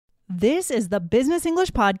This is the Business English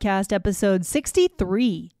Podcast, episode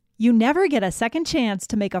 63. You never get a second chance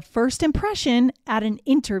to make a first impression at an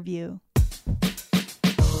interview.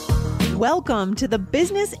 Welcome to the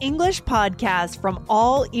Business English Podcast from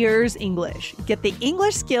All Ears English. Get the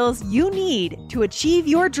English skills you need to achieve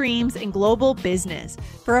your dreams in global business.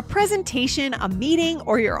 For a presentation, a meeting,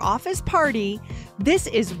 or your office party, this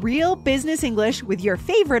is Real Business English with your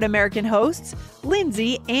favorite American hosts,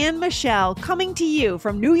 Lindsay and Michelle, coming to you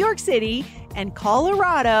from New York City and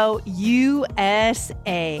Colorado,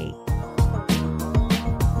 USA.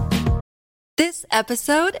 This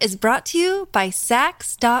episode is brought to you by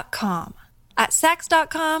Saks.com. At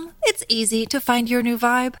Saks.com, it's easy to find your new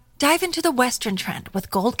vibe. Dive into the Western trend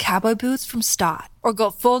with gold cowboy boots from Staud, or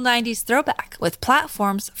go full 90s throwback with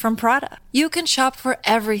platforms from Prada. You can shop for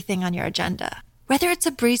everything on your agenda, whether it's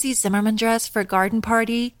a breezy Zimmermann dress for a garden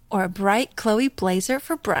party or a bright Chloe blazer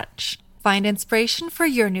for brunch. Find inspiration for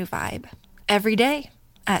your new vibe every day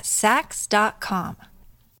at Saks.com.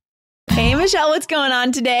 Hey, Michelle, what's going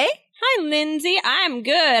on today? Hi, Lindsay. I'm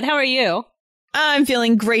good. How are you? I'm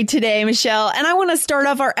feeling great today, Michelle. And I want to start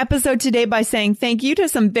off our episode today by saying thank you to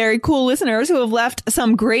some very cool listeners who have left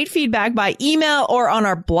some great feedback by email or on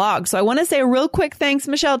our blog. So I want to say a real quick thanks,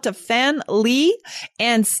 Michelle, to Fan Li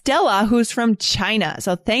and Stella, who's from China.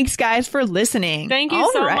 So thanks, guys, for listening. Thank you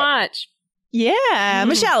so much. Yeah.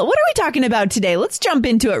 Michelle, what are we talking about today? Let's jump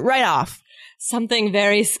into it right off. Something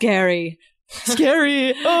very scary.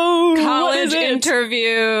 Scary. Oh, college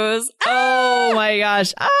interviews. Oh my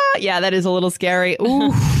gosh. Yeah, that is a little scary.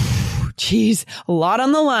 Ooh, geez. A lot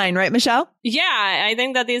on the line, right, Michelle? Yeah, I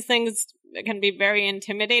think that these things can be very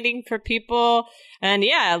intimidating for people. And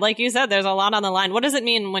yeah, like you said, there's a lot on the line. What does it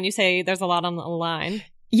mean when you say there's a lot on the line?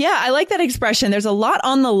 Yeah, I like that expression. There's a lot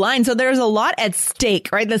on the line. So there's a lot at stake,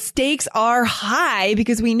 right? The stakes are high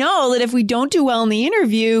because we know that if we don't do well in the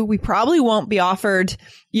interview, we probably won't be offered,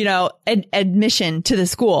 admission to the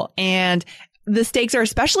school. And the stakes are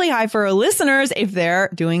especially high for our listeners if they're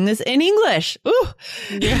doing this in English. Ooh.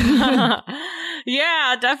 Yeah,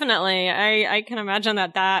 yeah, definitely. I can imagine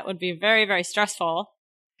that would be very, very stressful.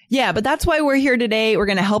 Yeah, but that's why we're here today. We're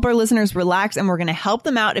going to help our listeners relax and we're going to help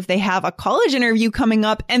them out if they have a college interview coming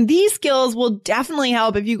up. And these skills will definitely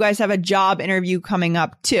help if you guys have a job interview coming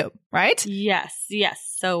up too, right? Yes.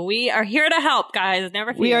 So we are here to help, guys.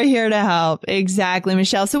 Never fear. We are here to help. Exactly,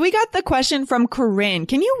 Michelle. So we got the question from Corinne.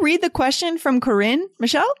 Can you read the question from Corinne,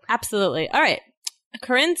 Michelle? Absolutely. All right.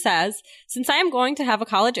 Corinne says, since I am going to have a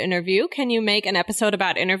college interview, can you make an episode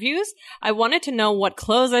about interviews? I wanted to know what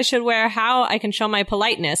clothes I should wear, how I can show my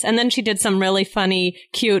politeness. And then she did some really funny,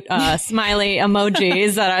 cute, smiley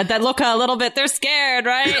emojis that look a little bit, they're scared,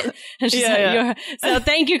 right? And she said, so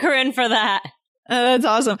thank you, Corinne, for that. That's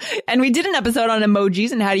awesome. And we did an episode on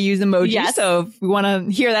emojis and how to use emojis. Yes. So if you want to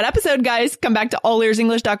hear that episode, guys, come back to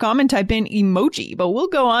allearsenglish.com and type in emoji. But we'll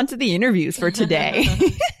go on to the interviews for today.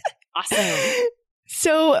 Awesome.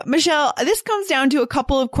 So, Michelle, this comes down to a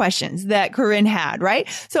couple of questions that Corinne had, right?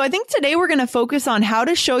 So I think today we're going to focus on how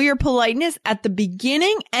to show your politeness at the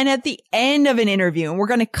beginning and at the end of an interview. And we're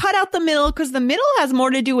going to cut out the middle because the middle has more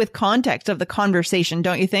to do with context of the conversation,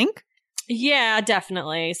 don't you think? Yeah,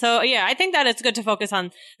 definitely. So yeah, I think that it's good to focus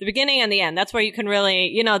on the beginning and the end. That's where you can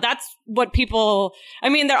really, that's what people,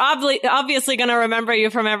 they're obviously going to remember you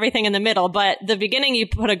from everything in the middle, but the beginning you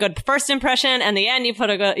put a good first impression and the end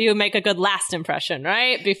you make a good last impression,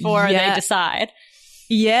 right? Before they decide.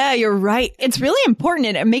 Yeah, you're right. It's really important.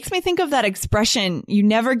 And it makes me think of that expression, you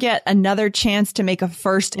never get another chance to make a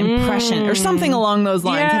first impression or something along those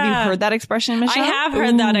lines. Yeah. Have you heard that expression, Michelle? I have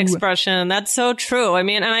heard that expression. That's so true.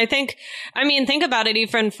 Think about it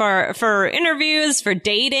even for interviews, for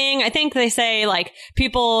dating. I think they say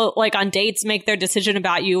people on dates make their decision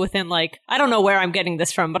about you within I don't know where I'm getting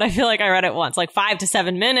this from, but I feel like I read it once, 5 to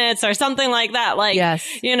 7 minutes or something like that. Yes.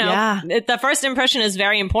 The first impression is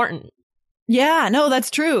very important. Yeah, no,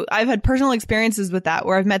 that's true. I've had personal experiences with that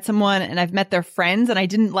where I've met someone and I've met their friends and I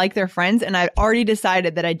didn't like their friends and I'd already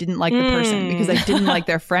decided that I didn't like the person because I didn't like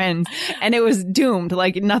their friends and it was doomed.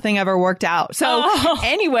 Nothing ever worked out. So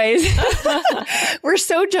anyways, we're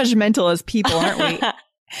so judgmental as people, aren't we?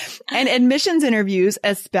 And admissions interviews,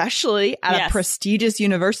 especially at a prestigious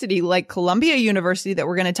university like Columbia University that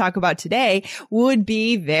we're going to talk about today, would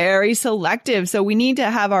be very selective. So we need to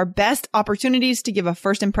have our best opportunities to give a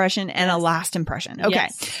first impression and a last impression. Okay.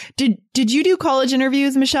 Yes. Did you do college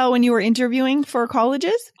interviews, Michelle, when you were interviewing for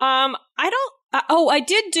colleges? I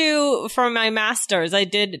did do for my master's. I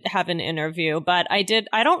did have an interview, but I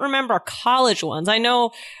don't remember college ones. I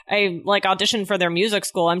know I auditioned for their music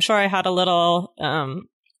school. I'm sure I had a little,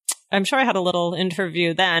 I'm sure I had a little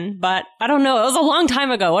interview then, but I don't know. It was a long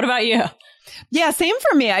time ago. What about you? Yeah, same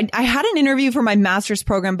for me. I had an interview for my master's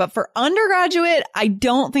program, but for undergraduate, I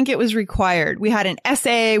don't think it was required. We had an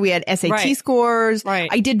essay, we had SAT scores. Right.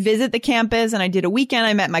 I did visit the campus and I did a weekend.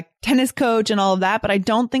 I met my tennis coach and all of that, but I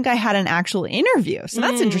don't think I had an actual interview. So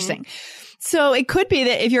that's interesting. So it could be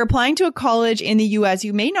that if you're applying to a college in the US,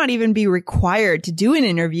 you may not even be required to do an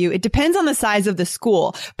interview. It depends on the size of the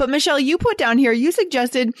school. But Michelle, you put down here, you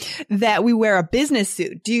suggested that we wear a business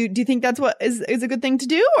suit. Do you think that's what is a good thing to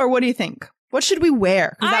do? Or what do you think? What should we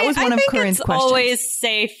wear? Because that was one of Corinne's questions. It's always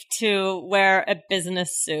safe to wear a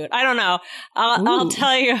business suit. I don't know. I'll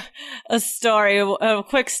tell you a story, a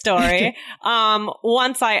quick story.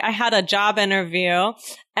 Once I had a job interview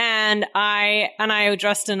and I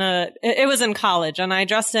dressed it was in college and I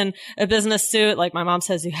dressed in a business suit. Like my mom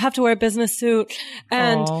says, you have to wear a business suit.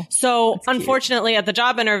 And so unfortunately at the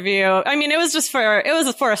job interview, I mean, it was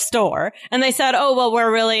for a store and they said, oh, well,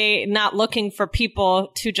 we're really not looking for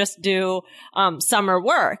people to just do summer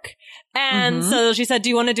work. And so she said, do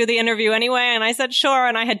you want to do the interview anyway? And I said, sure.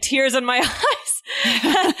 And I had tears in my eyes.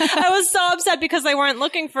 I was so upset because they weren't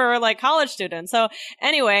looking for like college students. So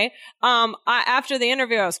anyway, after the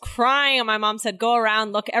interview, I was crying and my mom said, go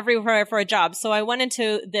around, look everywhere for a job. So I went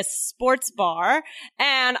into this sports bar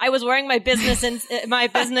and I was wearing my business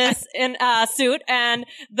suit. And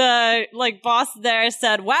the like boss there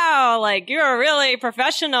said, wow, like you're really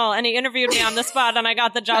professional. And he interviewed me on the spot and I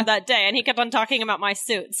got the job that day. And he kept on talking about my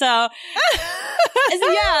suit. So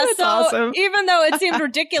yeah, so awesome. Even though it seemed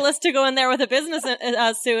ridiculous to go in there with a business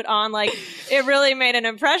suit on, like it really made an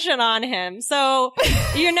impression on him. So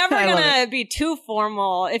you're never going to be too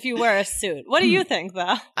formal if you wear a suit. What do you think,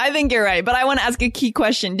 though? I think you're right, but I want to ask a key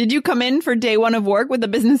question. Did you come in for day one of work with a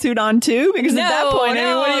business suit on too? Because at that point,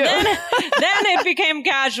 then it became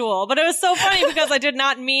casual. But it was so funny because I did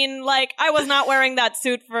not mean like I was not wearing that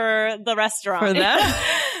suit for the restaurant. For them?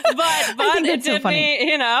 but it did me,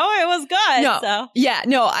 you know, it was good. No, so. Yeah,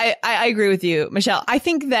 no, I agree with you, Michelle. I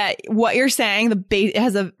think that what you're saying, it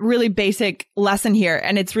has a really basic lesson here.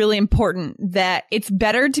 And it's really important that it's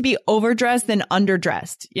better to be overdressed than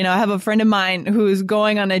underdressed. You know, I have a friend of mine who's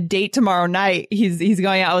going on a date tomorrow night. He's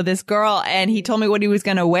going out with this girl and he told me what he was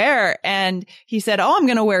going to wear. And he said, oh, I'm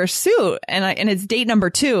going to wear a suit. And it's date number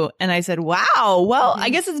 2. And I said, wow, well, I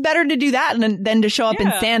guess it's better to do that than to show up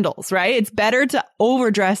in sandals, right? It's better to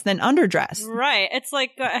overdress than underdress. Right. It's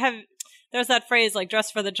like, there's that phrase like dress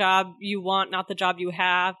for the job you want, not the job you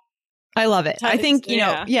have. I love it. I think, you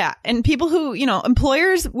know, and people who, you know,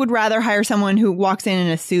 employers would rather hire someone who walks in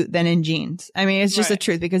a suit than in jeans. I mean, it's just the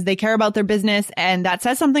truth because they care about their business and that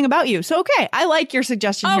says something about you. So, okay. I like your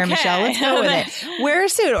suggestion here, Michelle. Let's go with it. Wear a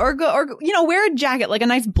suit or you know, wear a jacket, like a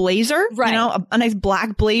nice blazer, you know, a nice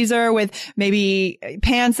black blazer with maybe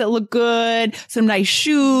pants that look good, some nice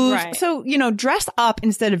shoes. Right. So, you know, dress up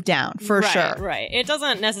instead of down for sure. Right. It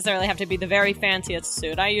doesn't necessarily have to be the very fanciest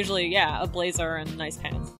suit. I usually, a blazer and nice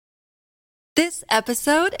pants. This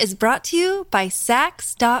episode is brought to you by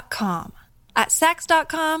Sax.com. At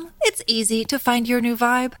Sax.com, it's easy to find your new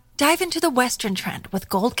vibe. Dive into the Western trend with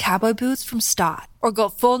gold cowboy boots from Stott, or go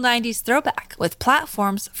full 90s throwback with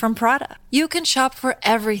platforms from Prada. You can shop for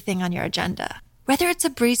everything on your agenda, whether it's a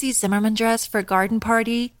breezy Zimmermann dress for a garden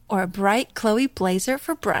party or a bright Chloe blazer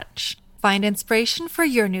for brunch. Find inspiration for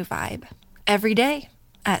your new vibe every day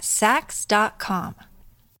at Sax.com.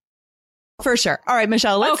 For sure. All right,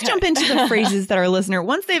 Michelle, let's jump into the phrases that our listener,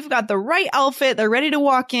 once they've got the right outfit, they're ready to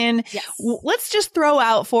walk in. Yes. Let's just throw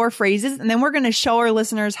out 4 phrases and then we're going to show our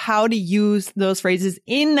listeners how to use those phrases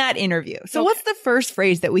in that interview. So what's the first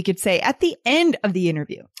phrase that we could say at the end of the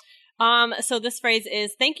interview? So this phrase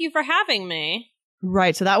is, thank you for having me.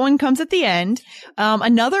 Right. So that one comes at the end.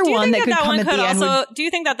 Another one that could come at the end. Do you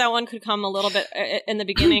think that one could come a little bit in the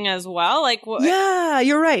beginning as well? Like, yeah,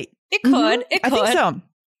 you're right. It could. It could. I think so.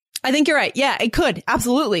 I think you're right. Yeah, it could.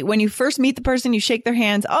 Absolutely. When you first meet the person, you shake their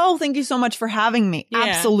hands. Oh, thank you so much for having me. Yeah.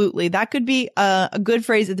 Absolutely. That could be a good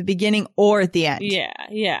phrase at the beginning or at the end. Yeah.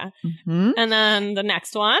 Yeah. Mm-hmm. And then the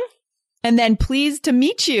next one. And then pleased to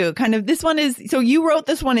meet you. Kind of, this one is, so you wrote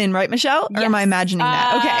this one in, right, Michelle? Or am I imagining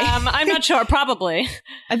that? Okay. I'm not sure. Probably.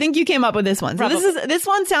 I think you came up with this one. So this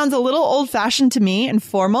one sounds a little old fashioned to me and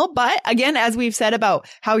formal, but again, as we've said about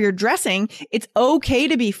how you're dressing, it's okay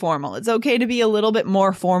to be formal. It's okay to be a little bit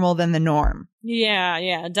more formal than the norm.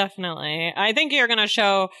 Yeah, definitely. I think you're going to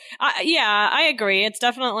show, I agree. It's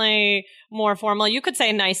definitely more formal. You could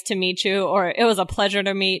say nice to meet you, or it was a pleasure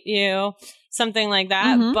to meet you. Something like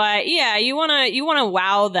that. Mm-hmm. But yeah, you want to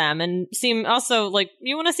wow them and seem also like,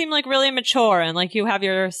 you want to seem like really mature and like you have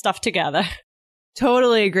your stuff together.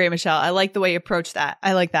 Totally agree, Michelle. I like the way you approach that.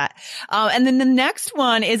 I like that. And then the next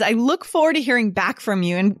one is I look forward to hearing back from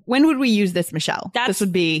you. And when would we use this, Michelle? That's for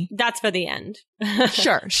the end.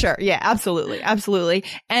 Sure. Yeah, absolutely. Absolutely.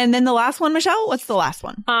 And then the last one, Michelle, what's the last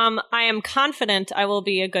one? I am confident I will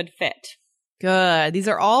be a good fit. Good. These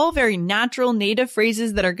are all very natural, native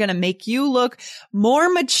phrases that are going to make you look more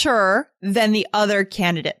mature than the other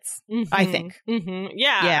candidates, I think. Mm-hmm.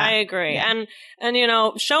 Yeah, I agree. Yeah.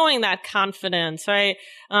 And, showing that confidence, right?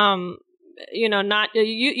 Not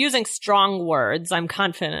using strong words. I'm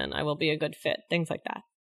confident I will be a good fit. Things like that.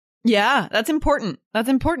 Yeah, that's important. I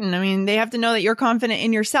mean, they have to know that you're confident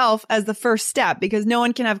in yourself as the first step, because no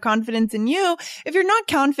one can have confidence in you if you're not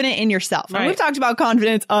confident in yourself. Right. And we've talked about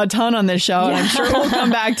confidence a ton on this show, and I'm sure we'll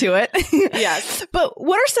come back to it. Yes. But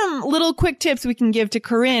what are some little quick tips we can give to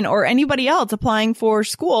Corinne or anybody else applying for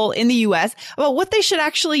school in the U.S. about what they should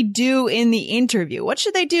actually do in the interview? What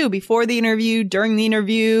should they do before the interview, during the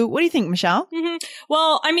interview? What do you think, Michelle? Mm-hmm.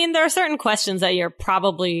 Well, I mean, there are certain questions that you're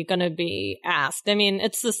probably going to be asked. I mean,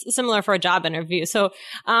 it's similar for a job interview. So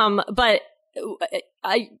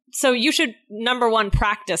you should, number one,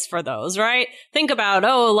 practice for those, right? Think about,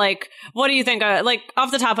 what do you think,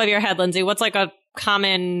 off the top of your head, Lindsay, what's like a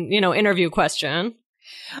common, interview question?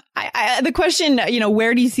 The question,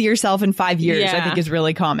 where do you see yourself in 5 years? I think is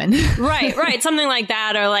really common. Right. Something like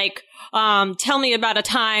that. Or tell me about a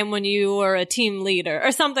time when you were a team leader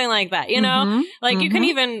or something like that, you know? You can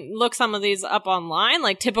even look some of these up online,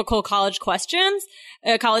 like typical college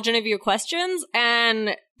interview questions,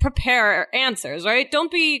 and prepare answers, right? Don't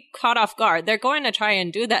be caught off guard. They're going to try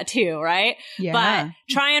and do that to you, right? Yeah. But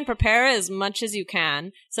try and prepare as much as you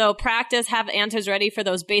can. So practice, have answers ready for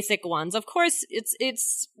those basic ones. Of course,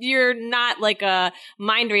 you're not like a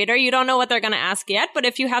mind reader. You don't know what they're going to ask yet, but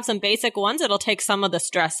if you have some basic ones, it'll take some of the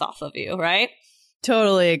stress off of you, right?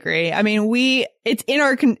 Totally agree. I mean, it's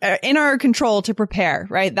in our control to prepare,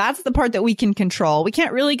 right? That's the part that we can control. We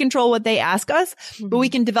can't really control what they ask us, but we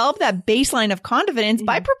can develop that baseline of confidence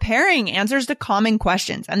by preparing answers to common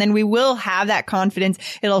questions. And then we will have that confidence.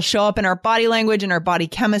 It'll show up in our body language and our body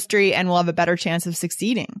chemistry, and we'll have a better chance of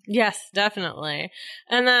succeeding. Yes, definitely.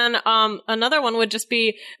 And then, another one would just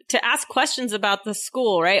be to ask questions about the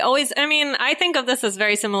school, right? I think of this as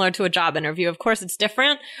very similar to a job interview. Of course, it's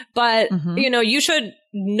different, but you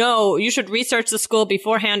should research the school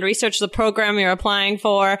beforehand, research the program you're applying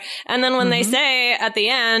for. And then when they say at the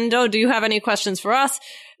end, do you have any questions for us?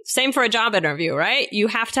 Same for a job interview, right? You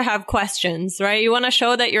have to have questions, right? You want to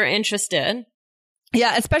show that you're interested.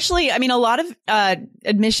 Yeah, especially, a lot of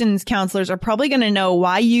admissions counselors are probably going to know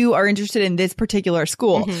why you are interested in this particular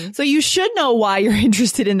school. So you should know why you're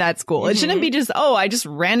interested in that school. It shouldn't be just, I just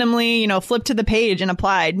randomly, flipped to the page and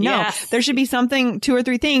applied. No, there should be something, 2 or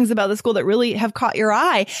 3 things about the school that really have caught your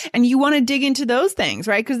eye. And you want to dig into those things,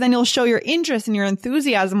 right? Because then you'll show your interest and your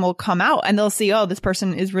enthusiasm will come out, and they'll see, this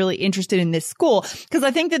person is really interested in this school. Because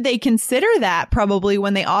I think that they consider that probably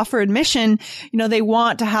when they offer admission, they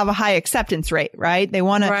want to have a high acceptance rate, right? They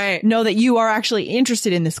want to know that you are actually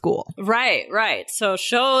interested in the school. Right. So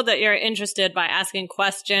show that you're interested by asking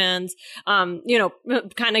questions, kind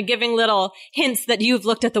of giving little hints that you've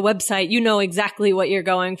looked at the website, you know exactly what you're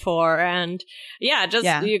going for. And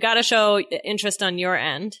you got to show interest on your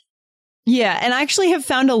end. Yeah. And I actually have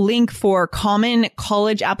found a link for common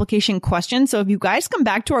college application questions. So if you guys come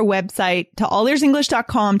back to our website, to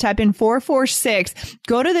allearsenglish.com, type in 446,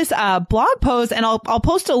 go to this blog post, and I'll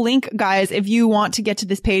post a link, guys, if you want to get to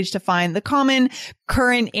this page to find the common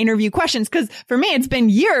current interview questions. Because for me, it's been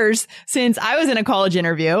years since I was in a college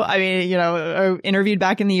interview. I interviewed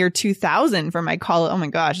back in the year 2000 for my college. Oh my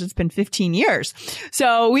gosh, it's been 15 years.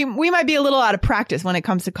 So we might be a little out of practice when it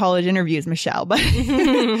comes to college interviews, Michelle, but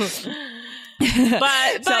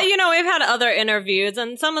But we've had other interviews,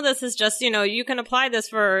 and some of this is just, you can apply this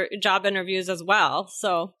for job interviews as well.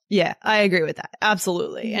 So yeah, I agree with that.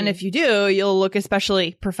 Absolutely. And if you do, you'll look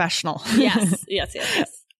especially professional. Yes.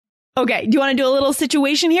 Okay. Do you want to do a little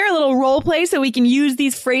situation here, a little role play, so we can use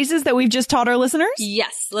these phrases that we've just taught our listeners?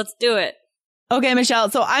 Yes, let's do it. Okay, Michelle.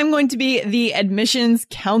 So I'm going to be the admissions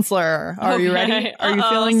counselor. Are you ready? Are you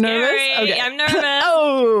feeling nervous? Okay. I'm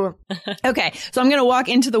nervous. Okay. So I'm going to walk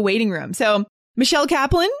into the waiting room. So Michelle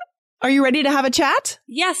Kaplan, are you ready to have a chat?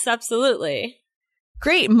 Yes, absolutely.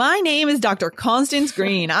 Great. My name is Dr. Constance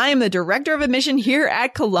Green. I am the director of admission here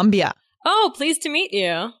at Columbia. Oh, pleased to meet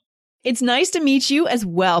you. It's nice to meet you as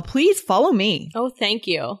well. Please follow me. Oh, thank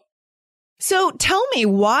you. So tell me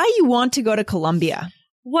why you want to go to Columbia.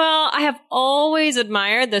 Well, I have always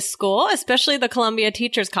admired this school, especially the Columbia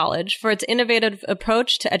Teachers College, for its innovative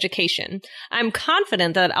approach to education. I'm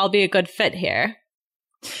confident that I'll be a good fit here.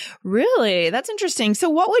 Really? That's interesting. So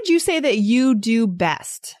what would you say that you do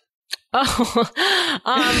best? Well,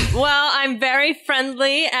 I'm very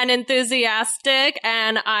friendly and enthusiastic,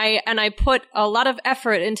 and I put a lot of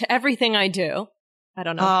effort into everything I do. I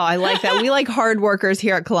don't know. Oh, I like that. We like hard workers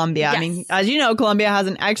here at Columbia. Yes. I mean, as you know, Columbia has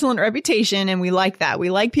an excellent reputation, and we like that. We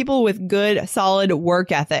like people with good, solid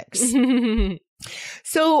work ethics.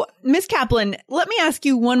 So, Ms. Kaplan, let me ask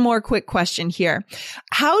you one more quick question here.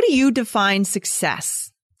 How do you define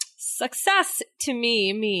success? Success to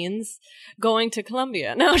me means going to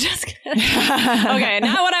Columbia. No, just kidding. Okay,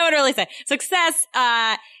 now what I would really say. Success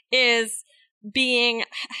is being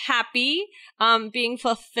happy, being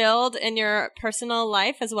fulfilled in your personal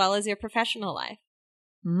life as well as your professional life.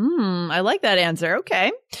 I like that answer.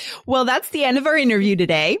 Okay. Well, that's the end of our interview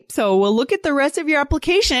today. So we'll look at the rest of your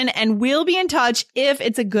application and we'll be in touch if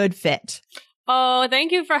it's a good fit. Oh,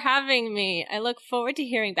 thank you for having me. I look forward to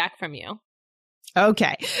hearing back from you.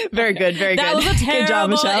 Okay. Very good. Very that good. That was a Good job, terrible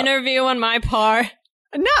Michelle. interview on my part.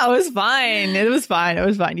 No, it was fine. It was fine. It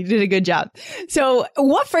was fine. You did a good job. So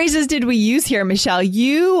what phrases did we use here, Michelle?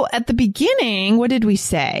 You, at the beginning, what did we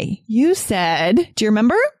say? You said, do you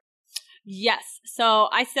remember? Yes. So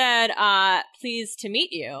I said, pleased to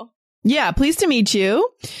meet you. Yeah, pleased to meet you.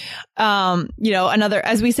 Another,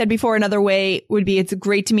 as we said before, another way would be it's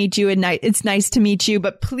great to meet you and it's nice to meet you,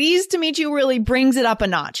 but pleased to meet you really brings it up a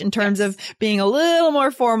notch in terms of being a little more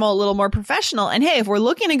formal, a little more professional. And hey, if we're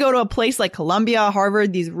looking to go to a place like Columbia,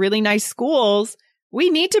 Harvard, these really nice schools, we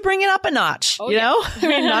need to bring it up a notch, you know? I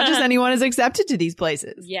mean, not just anyone is accepted to these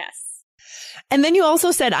places. Yes. And then you also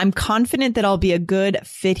said, I'm confident that I'll be a good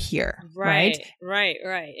fit here. Right.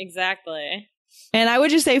 Exactly. And I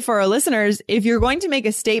would just say for our listeners, if you're going to make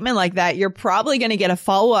a statement like that, you're probably going to get a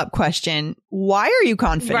follow-up question. Why are you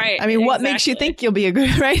confident? Right. I mean, what makes you think you'll be a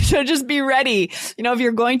good, right? So just be ready. You know, if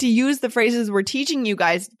you're going to use the phrases we're teaching you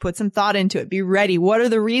guys, put some thought into it. Be ready. What are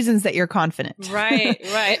the reasons that you're confident? Right.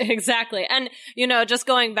 Exactly. And, just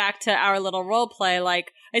going back to our little role play,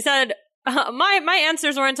 like I said, my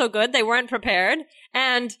answers weren't so good. They weren't prepared.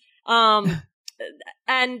 And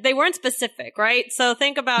they weren't specific, right? So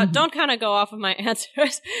think about, don't kind of go off of my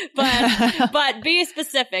answers, but be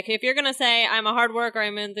specific. If you're going to say, I'm a hard worker,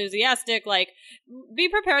 I'm enthusiastic, like be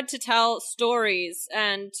prepared to tell stories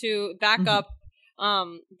and to back up,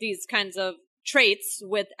 these kinds of traits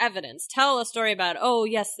with evidence. Tell a story about, oh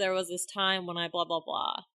yes, there was this time when I blah, blah,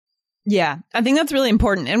 blah. Yeah, I think that's really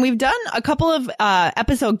important. And we've done a couple of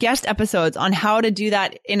guest episodes on how to do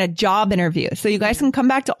that in a job interview. So you guys can come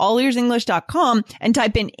back to allearsenglish.com and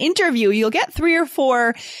type in interview. You'll get 3 or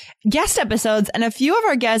 4 guest episodes. And a few of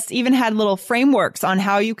our guests even had little frameworks on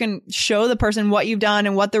how you can show the person what you've done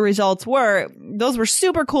and what the results were. Those were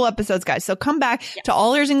super cool episodes, guys. So come back to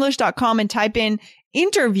allearsenglish.com and type in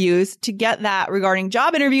interviews to get that regarding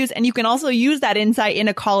job interviews. And you can also use that insight in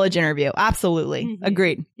a college interview. Absolutely.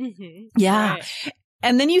 Agreed. Yeah. Right.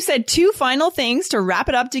 And then you said 2 final things to wrap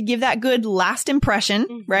it up to give that good last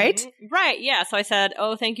impression, right? Right. Yeah. So I said,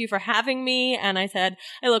 oh, thank you for having me. And I said,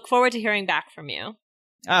 I look forward to hearing back from you.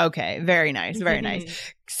 Okay. Very nice. Very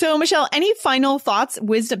nice. So Michelle, any final thoughts,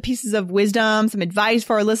 pieces of wisdom, some advice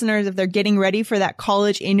for our listeners if they're getting ready for that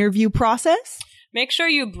college interview process? Make sure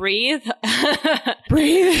you breathe.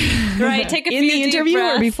 Breathe. Right. Take a few in the interview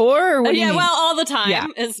breaths. Or before? Or what do you mean? Well, all the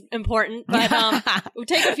time is important. But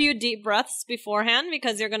take a few deep breaths beforehand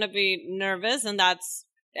because you're going to be nervous, and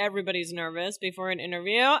everybody's nervous before an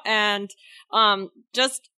interview. And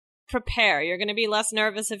just prepare. You're going to be less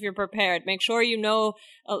nervous if you're prepared. Make sure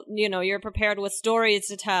you're prepared with stories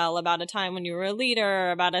to tell about a time when you were a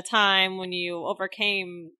leader, about a time when you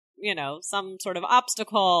overcame some sort of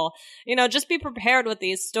obstacle. Just be prepared with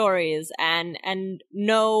these stories and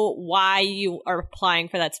know why you are applying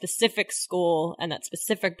for that specific school and that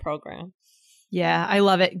specific program. Yeah, I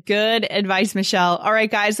love it. Good advice, Michelle. All right,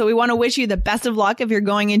 guys. So we want to wish you the best of luck if you're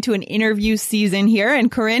going into an interview season here.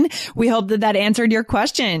 And Corinne, we hope that answered your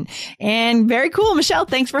question. And very cool, Michelle.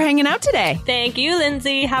 Thanks for hanging out today. Thank you,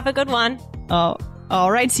 Lindsay. Have a good one. Oh,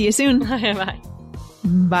 all right. See you soon. Bye.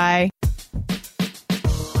 Bye.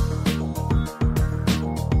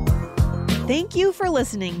 Thank you for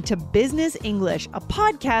listening to Business English, a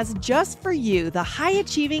podcast just for you, the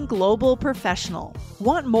high-achieving global professional.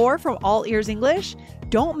 Want more from All Ears English?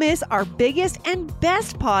 Don't miss our biggest and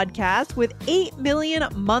best podcast with 8 million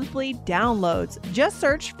monthly downloads. Just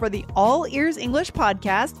search for the All Ears English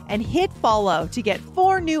Podcast and hit follow to get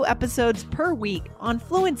 4 new episodes per week on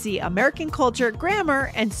fluency, American culture,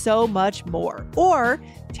 grammar, and so much more. Or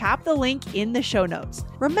tap the link in the show notes.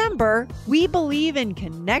 Remember, we believe in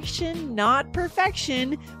connection, not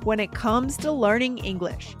perfection, when it comes to learning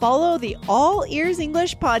English. Follow the All Ears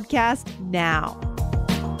English Podcast now.